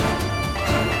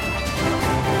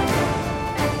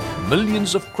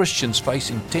millions of Christians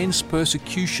face intense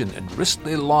persecution and risk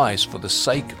their lives for the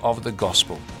sake of the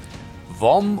gospel.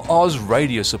 VOM Oz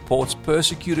Radio supports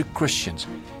persecuted Christians,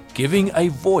 giving a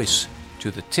voice to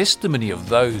the testimony of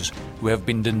those who have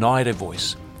been denied a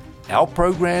voice. Our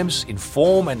programs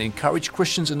inform and encourage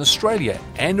Christians in Australia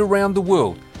and around the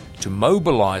world to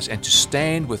mobilize and to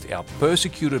stand with our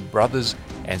persecuted brothers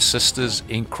and sisters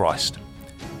in Christ.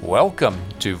 Welcome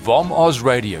to VOM Oz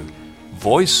Radio,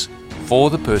 Voice for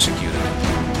the Persecuted.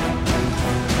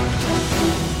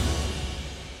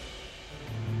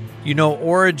 You know,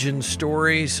 origin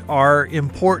stories are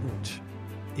important.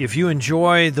 If you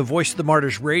enjoy the Voice of the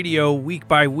Martyrs radio week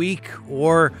by week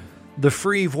or the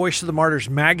free Voice of the Martyrs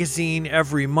magazine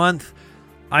every month,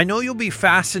 I know you'll be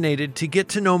fascinated to get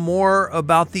to know more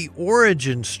about the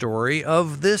origin story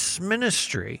of this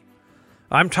ministry.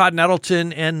 I'm Todd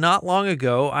Nettleton, and not long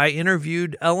ago, I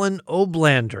interviewed Ellen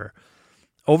Oblander.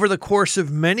 Over the course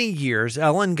of many years,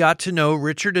 Ellen got to know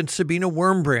Richard and Sabina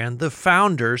Wurmbrand, the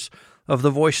founders of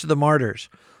the Voice of the Martyrs.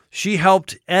 She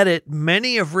helped edit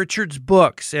many of Richard's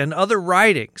books and other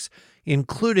writings,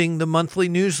 including the monthly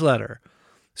newsletter.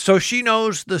 So she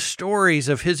knows the stories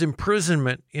of his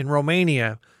imprisonment in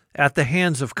Romania at the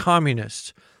hands of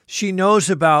communists. She knows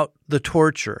about the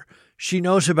torture. She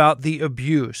knows about the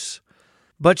abuse.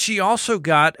 But she also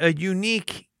got a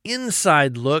unique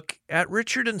inside look at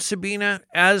Richard and Sabina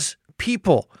as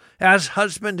people, as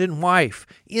husband and wife,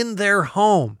 in their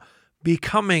home,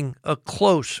 becoming a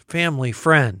close family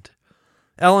friend.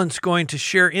 Ellen's going to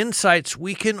share insights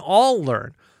we can all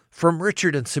learn from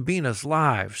Richard and Sabina's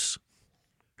lives.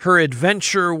 Her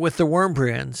adventure with the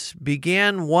Wurmbrands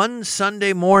began one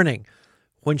Sunday morning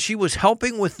when she was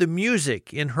helping with the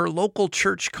music in her local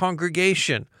church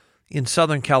congregation in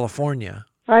Southern California.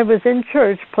 I was in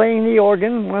church playing the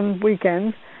organ one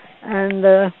weekend,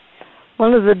 and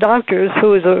one of the doctors,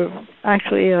 who was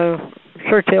actually a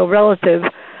Churchill relative,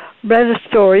 read a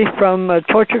story from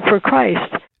Tortured for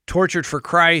Christ. Tortured for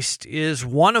Christ is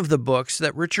one of the books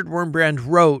that Richard Wurmbrand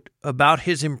wrote about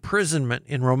his imprisonment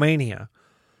in Romania.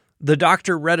 The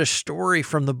doctor read a story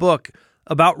from the book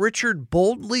about Richard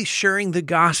boldly sharing the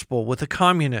gospel with a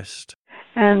communist.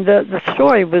 And the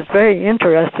story was very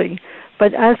interesting,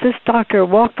 but as this doctor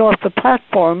walked off the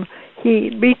platform,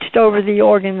 he reached over the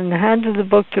organ and handed the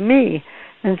book to me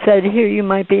and said, "Here, you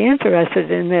might be interested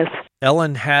in this."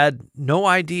 Ellen had no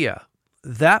idea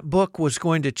that book was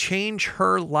going to change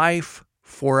her life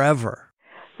forever.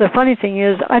 The funny thing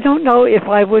is, I don't know if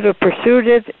I would have pursued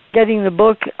it, getting the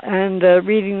book and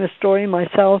reading the story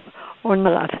myself or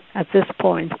not at this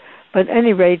point. But at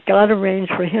any rate, God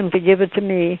arranged for him to give it to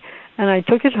me, and I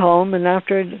took it home, and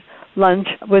after lunch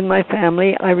with my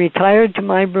family, I retired to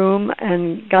my room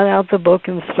and got out the book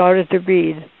and started to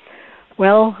read.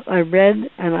 Well, I read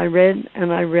and I read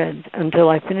and I read until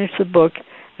I finished the book,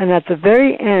 and at the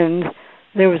very end,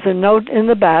 there was a note in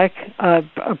the back, a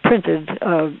printed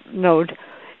note.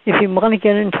 If you want to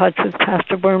get in touch with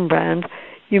Pastor Wurmbrand,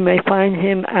 you may find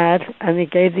him at, and he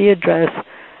gave the address,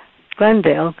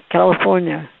 Glendale,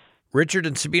 California. Richard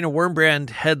and Sabina Wurmbrand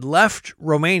had left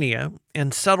Romania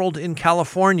and settled in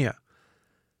California,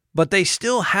 but they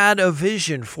still had a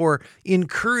vision for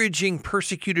encouraging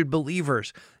persecuted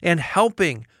believers and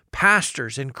helping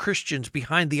pastors and Christians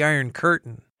behind the Iron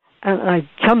Curtain. And I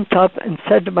jumped up and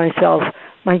said to myself,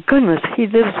 my goodness, he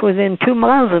lives within 2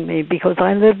 miles of me because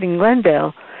I live in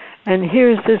Glendale. And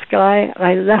here's this guy,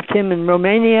 I left him in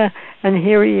Romania, and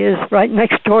here he is right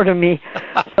next door to me.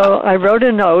 So I wrote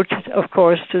a note, of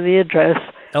course, to the address.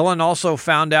 Ellen also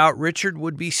found out Richard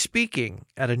would be speaking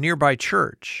at a nearby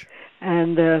church.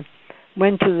 And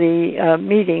went to the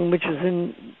meeting, which was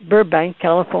in Burbank,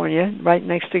 California, right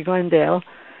next to Glendale.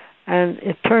 And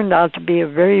it turned out to be a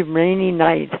very rainy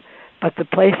night, but the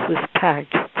place was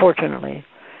packed, fortunately.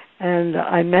 And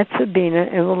I met Sabina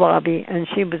in the lobby, and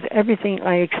she was everything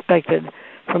I expected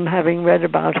from having read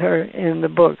about her in the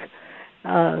book.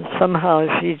 Somehow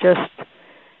she just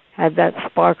had that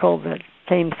sparkle that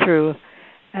came through.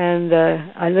 And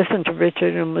I listened to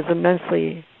Richard and was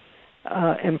immensely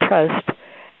impressed.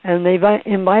 And they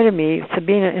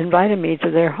Sabina invited me to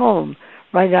their home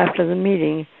right after the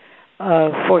meeting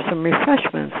for some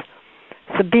refreshments.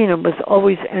 Sabina was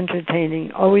always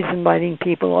entertaining, always inviting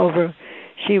people over.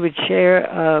 She would share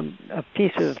a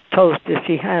piece of toast, if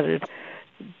she had it,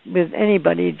 with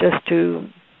anybody just to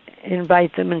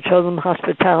invite them and show them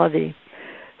hospitality.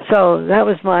 So that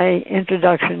was my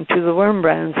introduction to the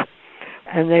Wurmbrands.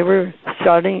 And they were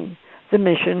starting the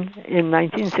mission in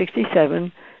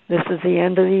 1967. This is the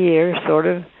end of the year, sort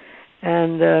of.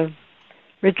 And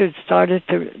Richard started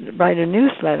to write a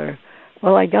newsletter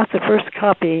Well, I got the first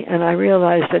copy, and I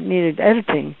realized it needed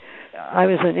editing. I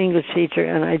was an English teacher,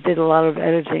 and I did a lot of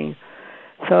editing.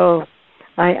 So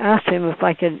I asked him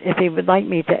if he would like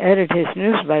me to edit his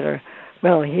newsletter.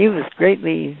 Well, he was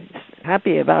greatly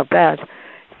happy about that.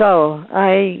 So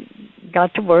I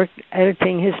got to work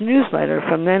editing his newsletter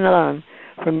from then on,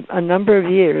 from a number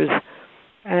of years.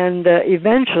 And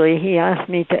eventually he asked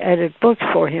me to edit books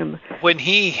for him. When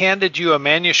he handed you a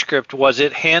manuscript, was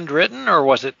it handwritten or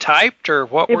was it typed, or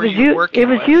what were you working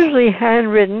with? It was usually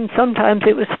handwritten. Sometimes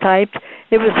it was typed.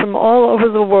 It was from all over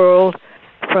the world,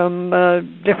 from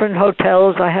different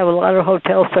hotels. I have a lot of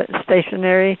hotel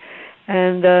stationery,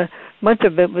 and much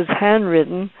of it was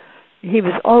handwritten. He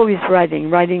was always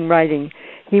writing.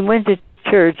 He went to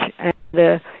church, and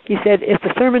he said, if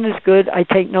the sermon is good, I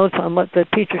take notes on what the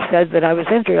teacher said that I was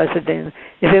interested in.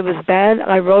 If it was bad,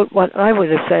 I wrote what I would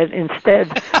have said instead.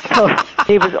 So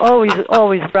he was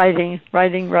always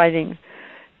writing.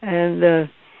 And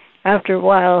after a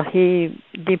while, he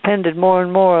depended more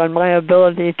and more on my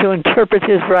ability to interpret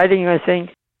his writing, I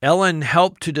think. Ellen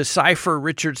helped to decipher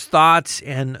Richard's thoughts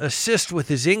and assist with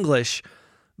his English,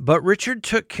 but Richard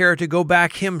took care to go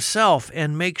back himself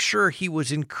and make sure he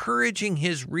was encouraging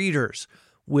his readers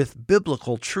with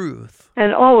biblical truth.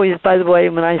 And always, by the way,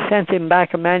 when I sent him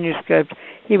back a manuscript,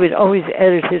 he would always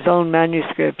edit his own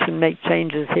manuscripts and make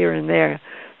changes here and there.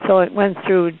 So it went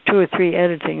through 2 or 3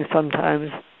 editings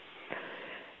sometimes.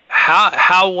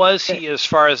 How was he as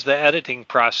far as the editing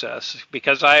process?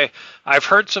 Because I've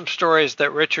heard some stories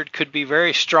that Richard could be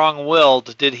very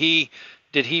strong-willed. Did he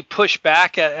push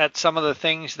back at some of the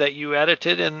things that you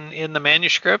edited in the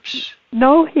manuscripts?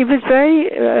 No, he was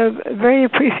very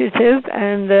appreciative,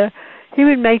 and he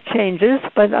would make changes,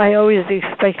 but I always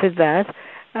expected that.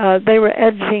 They were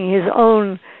editing his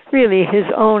own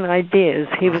ideas.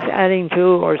 He was adding to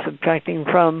or subtracting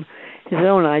from his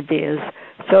own ideas.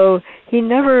 So he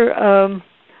never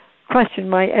questioned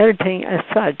my editing as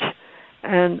such,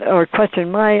 or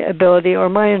questioned my ability or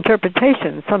my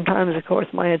interpretation. Sometimes, of course,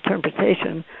 my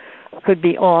interpretation could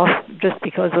be off just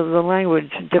because of the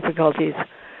language difficulties.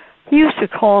 He used to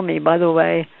call me, by the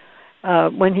way,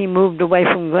 when he moved away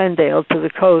from Glendale to the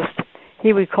coast.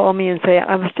 He would call me and say,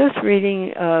 I was just reading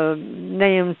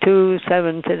Nahum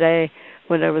 2:7 today,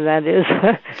 whatever that is,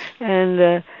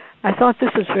 and I thought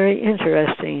this was very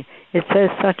interesting. It says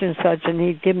such and such, and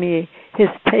he'd give me his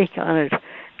take on it.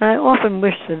 And I often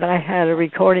wished that I had a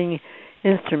recording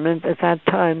instrument at that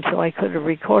time so I could have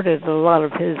recorded a lot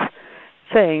of his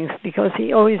sayings, because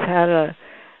he always had a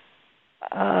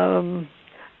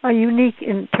unique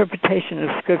interpretation of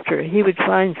Scripture. He would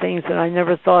find things that I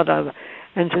never thought of,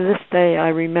 and to this day I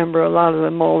remember a lot of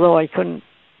them, although I couldn't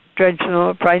dredge them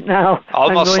up right now.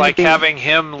 Almost like having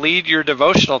him lead your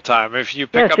devotional time. If you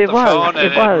pick up the phone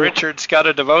and Richard's got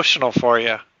a devotional for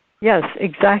you. Yes,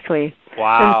 exactly.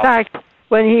 Wow. In fact,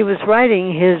 when he was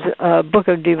writing his book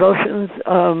of devotions...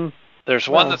 there's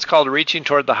one that's called Reaching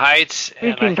Toward the Heights.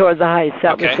 Reaching Toward the Heights,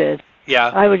 that was it. Yeah.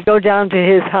 I would go down to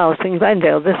his house in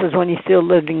Glendale. This is when he still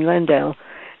lived in Glendale.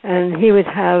 And he would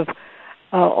have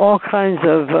all kinds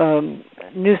of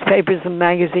newspapers and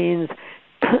magazines,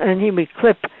 and he would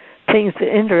clip things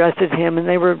that interested him, and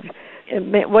they were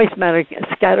waste matter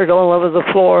scattered all over the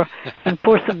floor, and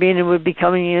poor Sabina would be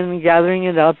coming in and gathering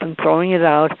it up and throwing it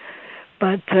out.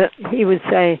 But he would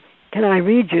say, can I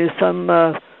read you some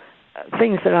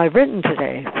things that I've written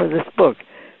today for this book?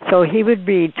 So he would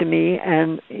read to me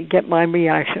and get my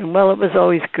reaction. Well, it was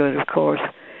always good, of course.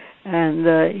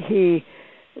 And he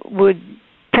would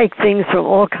take things from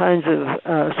all kinds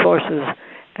of sources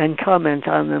and comment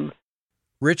on them.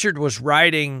 Richard was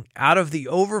writing out of the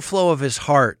overflow of his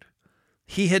heart.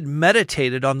 He had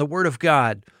meditated on the Word of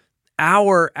God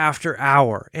hour after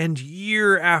hour and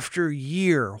year after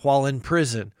year while in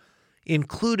prison,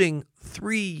 including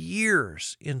 3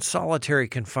 years in solitary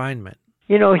confinement.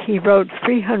 You know, he wrote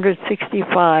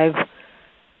 365,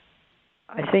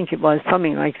 I think it was,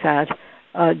 something like that,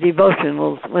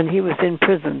 devotionals when he was in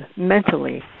prison,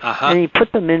 mentally. And he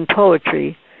put them in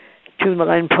poetry,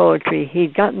 2-line poetry.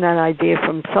 He'd gotten that idea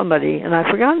from somebody, and I've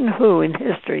forgotten who in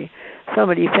history,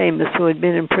 somebody famous who had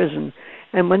been in prison.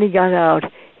 And when he got out,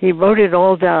 he wrote it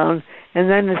all down, and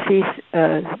then as he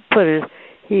put it,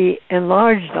 he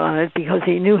enlarged on it because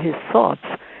he knew his thoughts.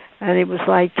 And it was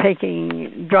like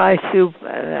taking dry soup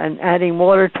and adding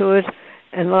water to it,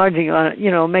 enlarging on it,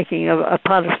 you know, making a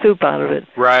pot of soup out of it.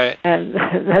 Right. And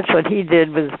that's what he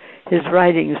did with his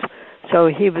writings. So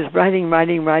he was writing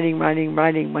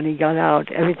when he got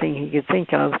out, everything he could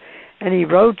think of. And he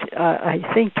wrote, I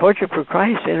think, Torture for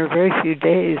Christ in a very few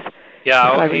days.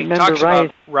 Yeah, he talks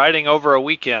about writing over a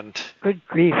weekend. Good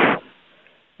grief.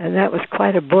 and that was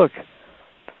quite a book.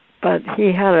 But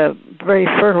he had a very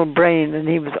fertile brain, and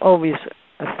he was always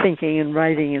thinking and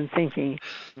writing and thinking.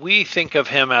 We think of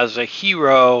him as a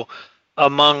hero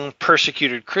among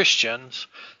persecuted Christians,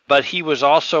 but he was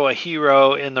also a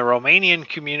hero in the Romanian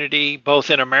community, both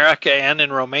in America and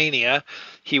in Romania.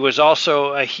 He was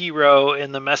also a hero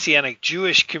in the Messianic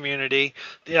Jewish community.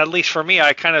 At least for me,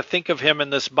 I kind of think of him in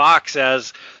this box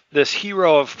as this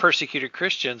hero of persecuted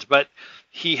Christians, but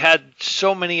he had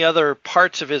so many other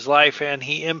parts of his life, and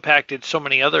he impacted so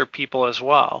many other people as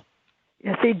well.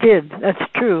 Yes, he did. That's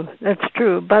true. That's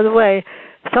true. By the way,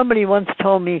 somebody once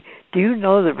told me, do you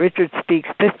know that Richard speaks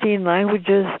 15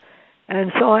 languages?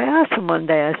 And so I asked him one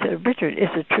day, I said, Richard, is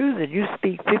it true that you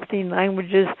speak 15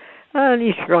 languages? And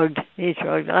he shrugged.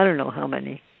 I don't know how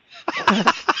many.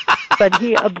 But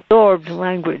he absorbed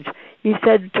language. He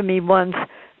said to me once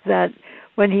that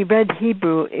when he read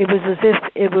Hebrew, it was as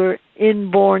if it were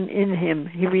inborn in him.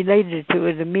 He related to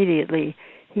it immediately.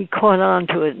 He caught on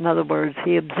to it, in other words.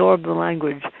 He absorbed the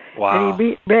language. Wow. And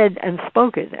he read and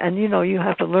spoke it. And, you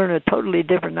have to learn a totally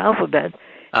different alphabet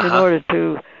in order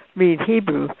to read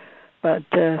Hebrew. But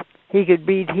he could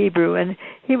read Hebrew, and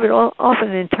he would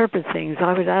often interpret things.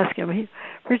 I would ask him,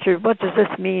 Richard, what does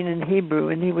this mean in Hebrew?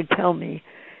 And he would tell me.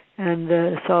 And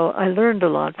so I learned a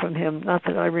lot from him. Not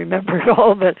that I remember it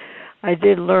all, but I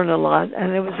did learn a lot.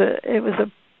 And it was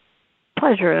a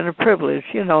pleasure and a privilege,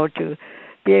 to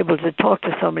be able to talk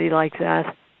to somebody like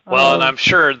that. Well, and I'm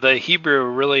sure the Hebrew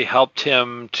really helped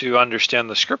him to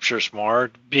understand the scriptures more,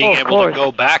 being able to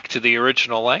go back to the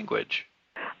original language.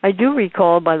 I do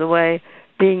recall, by the way,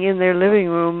 being in their living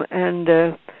room,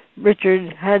 and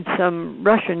Richard had some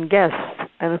Russian guests,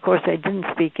 and of course they didn't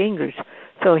speak English,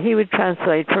 so he would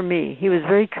translate for me. He was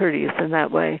very courteous in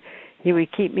that way. He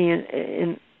would keep me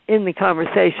in the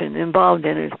conversation, involved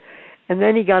in it. And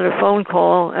then he got a phone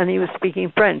call, and he was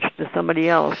speaking French to somebody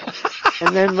else.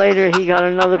 And then later he got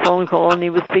another phone call, and he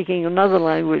was speaking another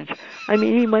language. I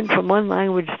mean, he went from one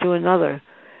language to another.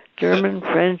 German,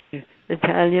 French,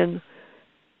 Italian,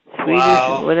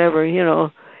 Swedish, whatever,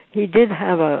 He did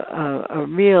have a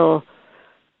real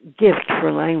gift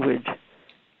for language,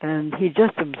 and he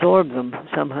just absorbed them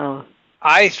somehow.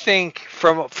 I think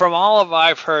from all of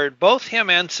I've heard, both him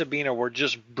and Sabina were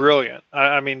just brilliant.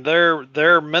 I mean,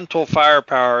 their mental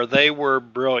firepower, they were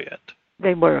brilliant.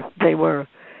 They were.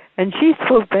 And she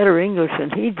spoke better English than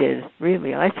he did,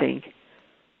 really, I think.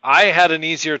 I had an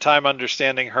easier time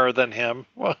understanding her than him,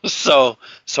 so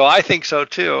I think so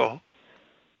too.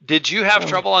 Did you have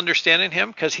trouble understanding him?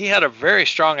 Because he had a very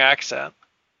strong accent.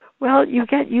 Well, you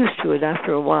get used to it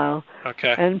after a while.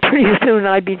 Okay. And pretty soon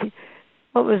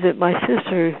what was it? My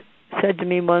sister said to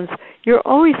me once, you're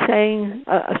always saying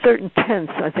a certain tense,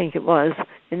 I think it was,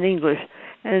 in English.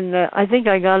 And I think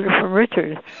I got it from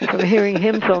Richard, from hearing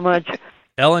him so much.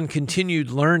 Ellen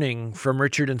continued learning from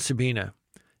Richard and Sabina.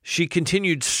 She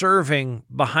continued serving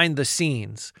behind the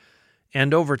scenes.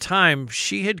 And over time,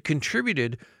 she had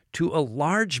contributed to a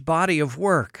large body of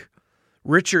work.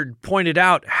 Richard pointed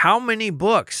out how many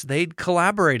books they'd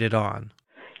collaborated on.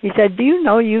 He said, do you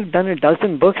know you've done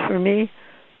 12 books for me?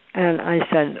 And I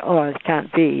said, oh, it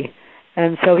can't be.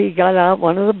 And so he got out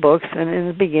one of the books, and in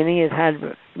the beginning it had,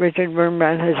 Richard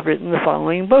Wurmbrand has written the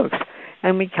following books.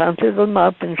 And we counted them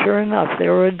up, and sure enough,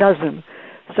 there were 12.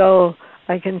 So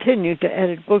I continued to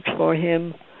edit books for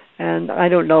him, and I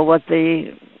don't know what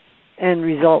the end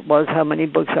result was, how many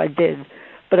books I did.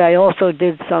 But I also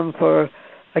did some for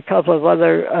a couple of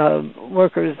other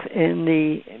workers in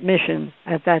the mission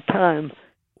at that time.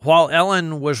 While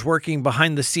Ellen was working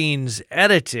behind the scenes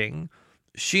editing,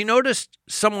 she noticed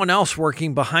someone else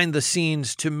working behind the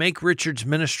scenes to make Richard's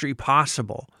ministry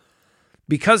possible.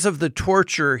 Because of the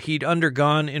torture he'd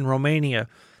undergone in Romania,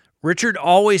 Richard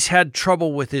always had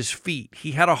trouble with his feet.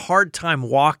 He had a hard time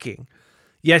walking,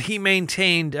 yet he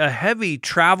maintained a heavy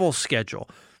travel schedule,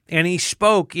 and he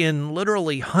spoke in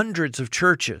literally hundreds of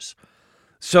churches.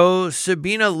 So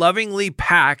Sabina lovingly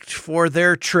packed for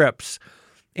their trips,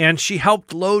 and she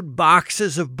helped load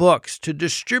boxes of books to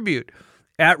distribute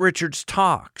at Richard's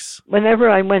talks. Whenever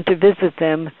I went to visit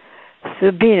them,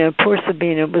 Sabina, poor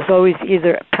Sabina, was always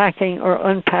either packing or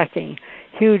unpacking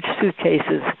huge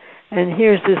suitcases. And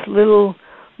here's this little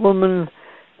woman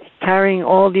carrying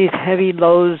all these heavy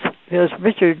loads, because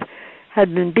Richard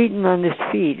had been beaten on his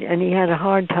feet, and he had a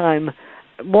hard time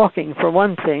walking, for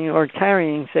one thing, or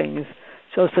carrying things.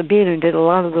 So Sabina did a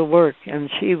lot of the work, and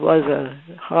she was a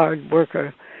hard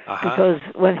worker. Because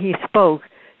when he spoke,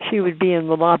 she would be in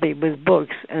the lobby with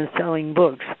books and selling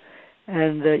books,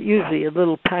 and usually a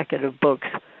little packet of books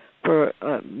for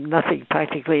nothing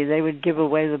practically. They would give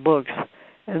away the books,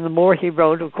 And the more he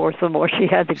wrote, of course, the more she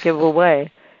had to give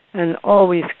away. And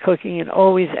always cooking and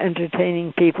always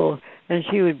entertaining people. And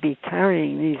she would be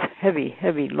carrying these heavy,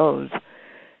 heavy loads.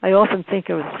 I often think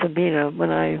of Sabina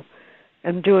when I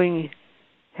am doing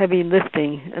heavy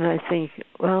lifting, and I think,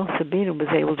 well, Sabina was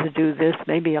able to do this.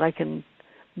 Maybe I can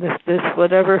lift this,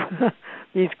 whatever,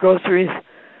 these groceries.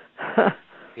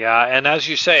 Yeah, and as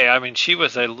you say, I mean, she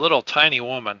was a little tiny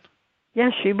woman.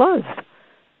 Yes, she was.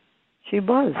 She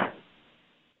was.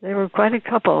 They were quite a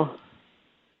couple.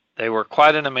 They were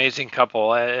quite an amazing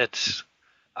couple. I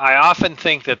often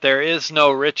think that there is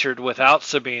no Richard without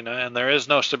Sabina, and there is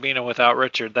no Sabina without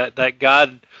Richard. That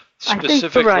God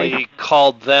specifically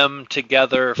called them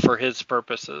together for his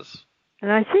purposes.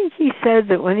 And I think he said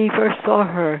that when he first saw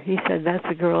her, he said, that's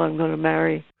the girl I'm going to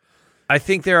marry. I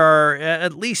think there are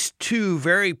at least two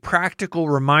very practical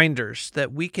reminders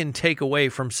that we can take away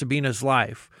from Sabina's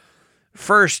life.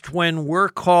 First, when we're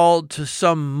called to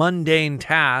some mundane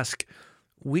task,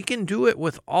 we can do it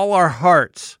with all our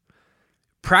hearts.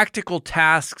 Practical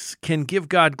tasks can give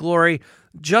God glory,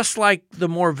 just like the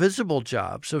more visible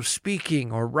jobs of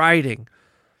speaking or writing.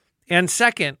 And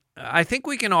second, I think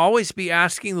we can always be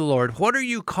asking the Lord, what are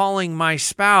you calling my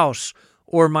spouse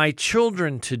or my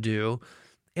children to do?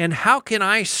 And how can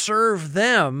I serve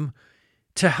them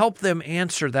to help them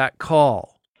answer that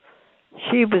call?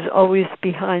 She was always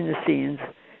behind the scenes.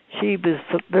 She was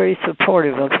very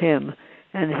supportive of him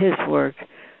and his work.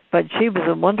 But she was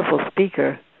a wonderful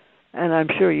speaker, and I'm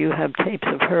sure you have tapes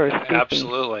of her speaking.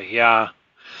 Absolutely, yeah.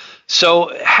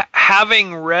 So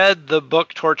having read the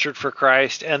book Tortured for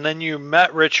Christ, and then you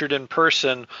met Richard in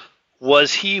person,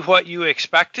 was he what you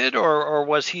expected, or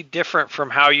was he different from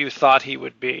how you thought he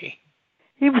would be?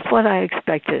 He was what I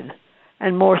expected,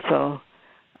 and more so.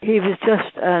 He was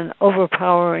just an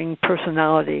overpowering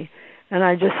personality, and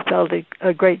I just felt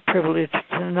a great privilege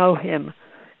to know him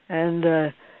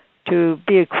and to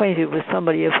be acquainted with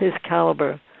somebody of his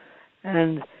caliber.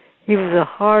 And he was a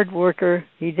hard worker.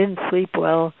 He didn't sleep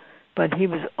well, but he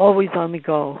was always on the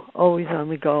go, always on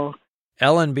the go.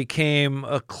 Ellen became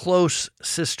a close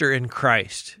sister in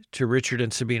Christ to Richard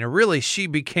and Sabina. Really, she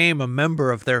became a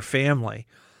member of their family.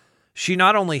 She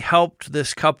not only helped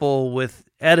this couple with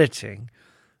editing,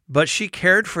 but she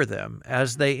cared for them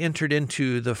as they entered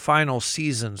into the final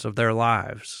seasons of their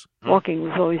lives. Walking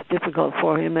was always difficult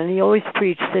for him, and he always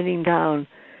preached sitting down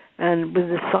and with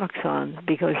his socks on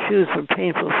because shoes were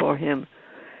painful for him.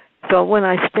 So when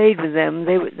I stayed with them,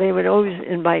 they would always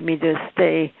invite me to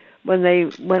stay when they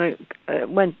went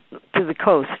to the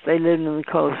coast. They lived on the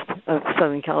coast of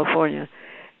Southern California.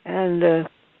 And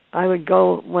I would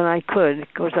go when I could.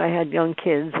 Of course, I had young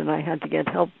kids, and I had to get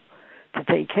help to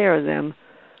take care of them.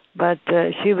 But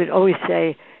she would always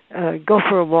say, go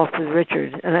for a walk with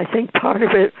Richard. And I think part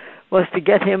of it was to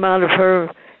get him out of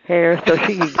her hair so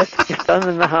she could get things done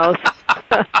in the house.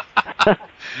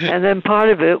 And then part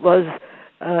of it was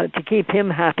to keep him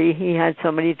happy. He had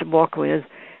somebody to walk with,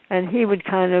 and he would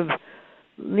kind of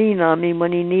lean on me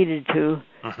when he needed to,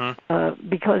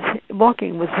 because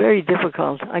walking was very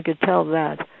difficult. I could tell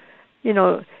that. You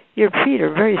know, your feet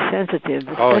are very sensitive,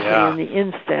 especially in the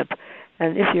instep,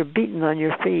 and if you're beaten on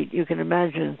your feet, you can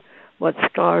imagine what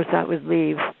scars that would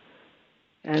leave.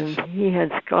 And he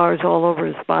had scars all over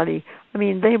his body. I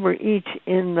mean, they were each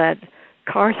in that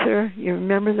carcer. You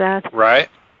remember that? Right.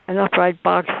 An upright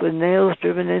box with nails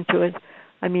driven into it.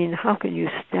 I mean, how can you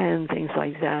stand things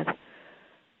like that?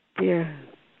 Dear.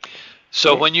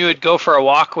 So when you would go for a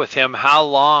walk with him, how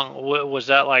long? Was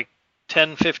that like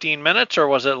 10, 15 minutes, or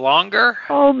was it longer?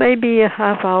 Oh, maybe a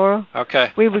half hour.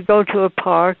 Okay. We would go to a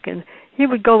park, and he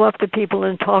would go up to people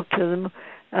and talk to them.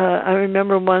 I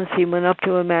remember once he went up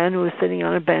to a man who was sitting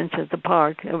on a bench at the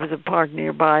park. There was a park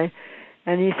nearby.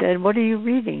 And he said, what are you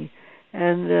reading?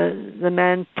 And the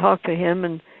man talked to him,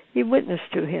 and he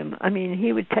witnessed to him. I mean,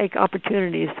 he would take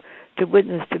opportunities to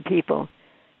witness to people.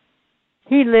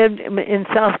 He lived in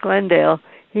South Glendale.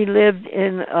 He lived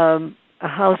in a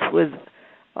house with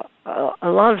a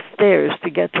lot of stairs to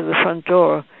get to the front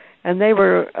door. And they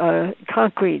were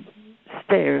concrete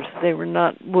stairs. They were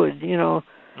not wood, you know.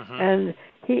 And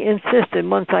he insisted,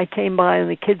 once I came by and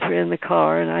the kids were in the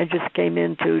car and I just came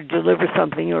in to deliver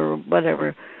something or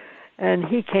whatever, and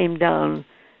he came down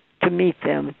to meet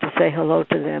them, to say hello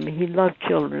to them. He loved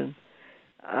children.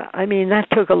 I mean, that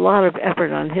took a lot of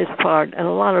effort on his part and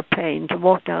a lot of pain to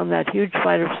walk down that huge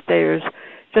flight of stairs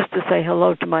just to say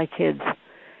hello to my kids.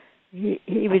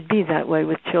 He would be that way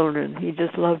with children. He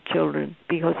just loved children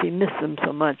because he missed them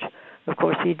so much. Of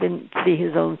course, he didn't see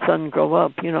his own son grow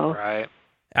up, you know. Right.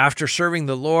 After serving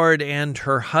the Lord and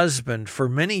her husband for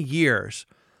many years,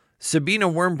 Sabina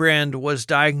Wurmbrand was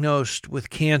diagnosed with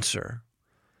cancer.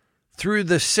 Through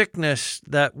the sickness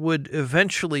that would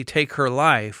eventually take her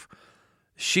life,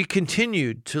 she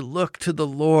continued to look to the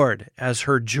Lord as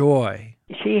her joy.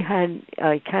 She had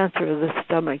cancer of the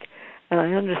stomach, and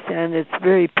I understand it's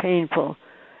very painful.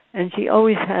 And she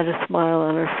always had a smile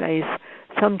on her face,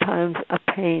 sometimes a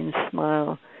pain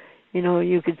smile. You know,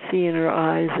 you could see in her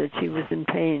eyes that she was in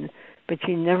pain, but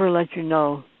she never let you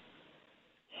know.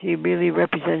 She really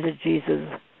represented Jesus.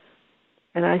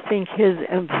 And I think his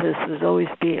emphasis would always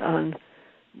be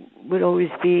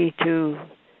to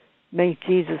make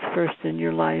Jesus first in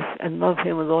your life and love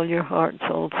him with all your heart,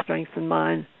 soul, strength, and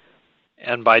mind.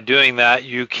 And by doing that,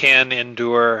 you can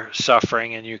endure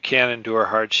suffering and you can endure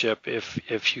hardship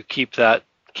if you keep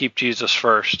Jesus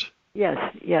first. Yes.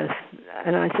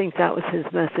 And I think that was his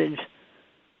message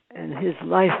and his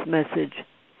life message.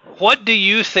 What do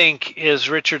you think is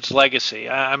Richard's legacy?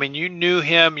 I mean, you knew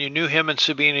him and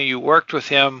Sabina, you worked with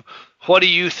him. What do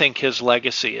you think his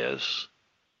legacy is?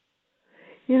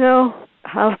 You know,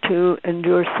 how to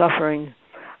endure suffering.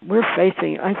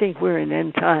 I think we're in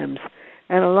end times,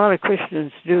 and a lot of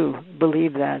Christians do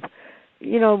believe that.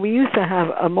 You know, we used to have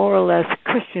a more or less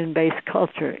Christian-based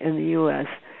culture in the U.S.,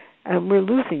 and we're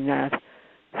losing that.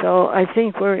 So I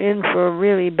think we're in for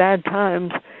really bad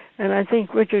times, and I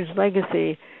think Richard's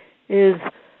legacy is,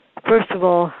 first of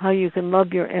all, how you can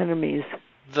love your enemies.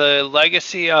 The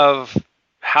legacy of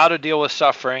how to deal with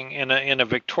suffering in a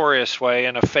victorious way,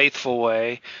 in a faithful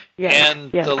way,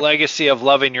 and the legacy of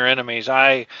loving your enemies.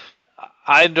 I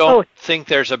don't think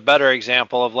there's a better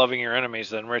example of loving your enemies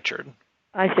than Richard.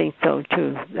 I think so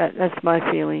too. That's my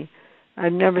feeling.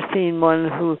 I've never seen one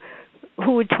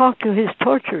who would talk to his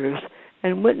torturers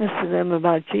and witness to them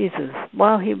about Jesus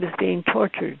while he was being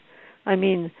tortured. I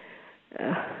mean,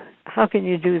 how can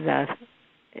you do that?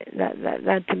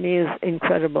 That to me is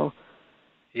incredible.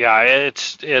 Yeah,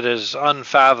 it is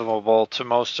unfathomable to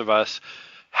most of us.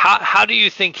 How do you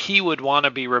think he would want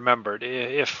to be remembered?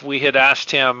 If we had asked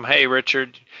him, hey,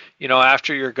 Richard, you know,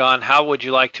 after you're gone, how would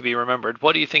you like to be remembered?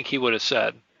 What do you think he would have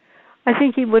said? I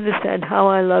think he would have said how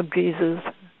I love Jesus.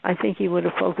 I think he would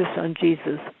have focused on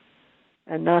Jesus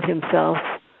and not himself.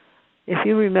 If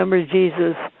you remember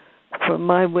Jesus from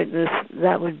my witness,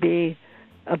 that would be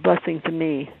a blessing to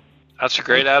me. That's a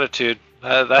great attitude.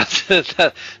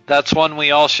 That's one we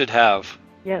all should have.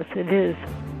 Yes, it is.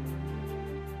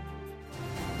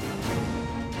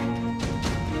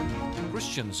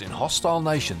 Christians in hostile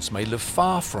nations may live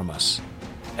far from us.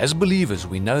 As believers,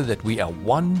 we know that we are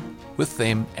one with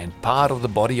them and part of the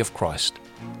body of Christ.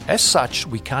 As such,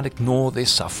 we can't ignore their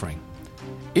suffering.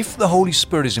 If the Holy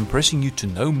Spirit is impressing you to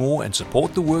know more and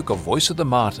support the work of Voice of the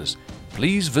Martyrs,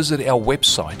 please visit our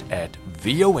website at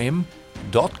vom.com.au.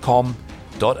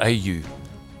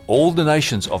 All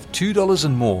donations of $2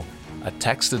 and more are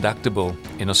tax deductible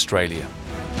in Australia.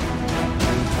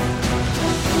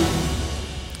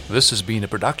 This has been a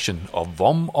production of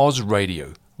VOM Oz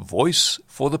Radio, Voice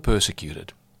for the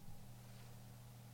Persecuted.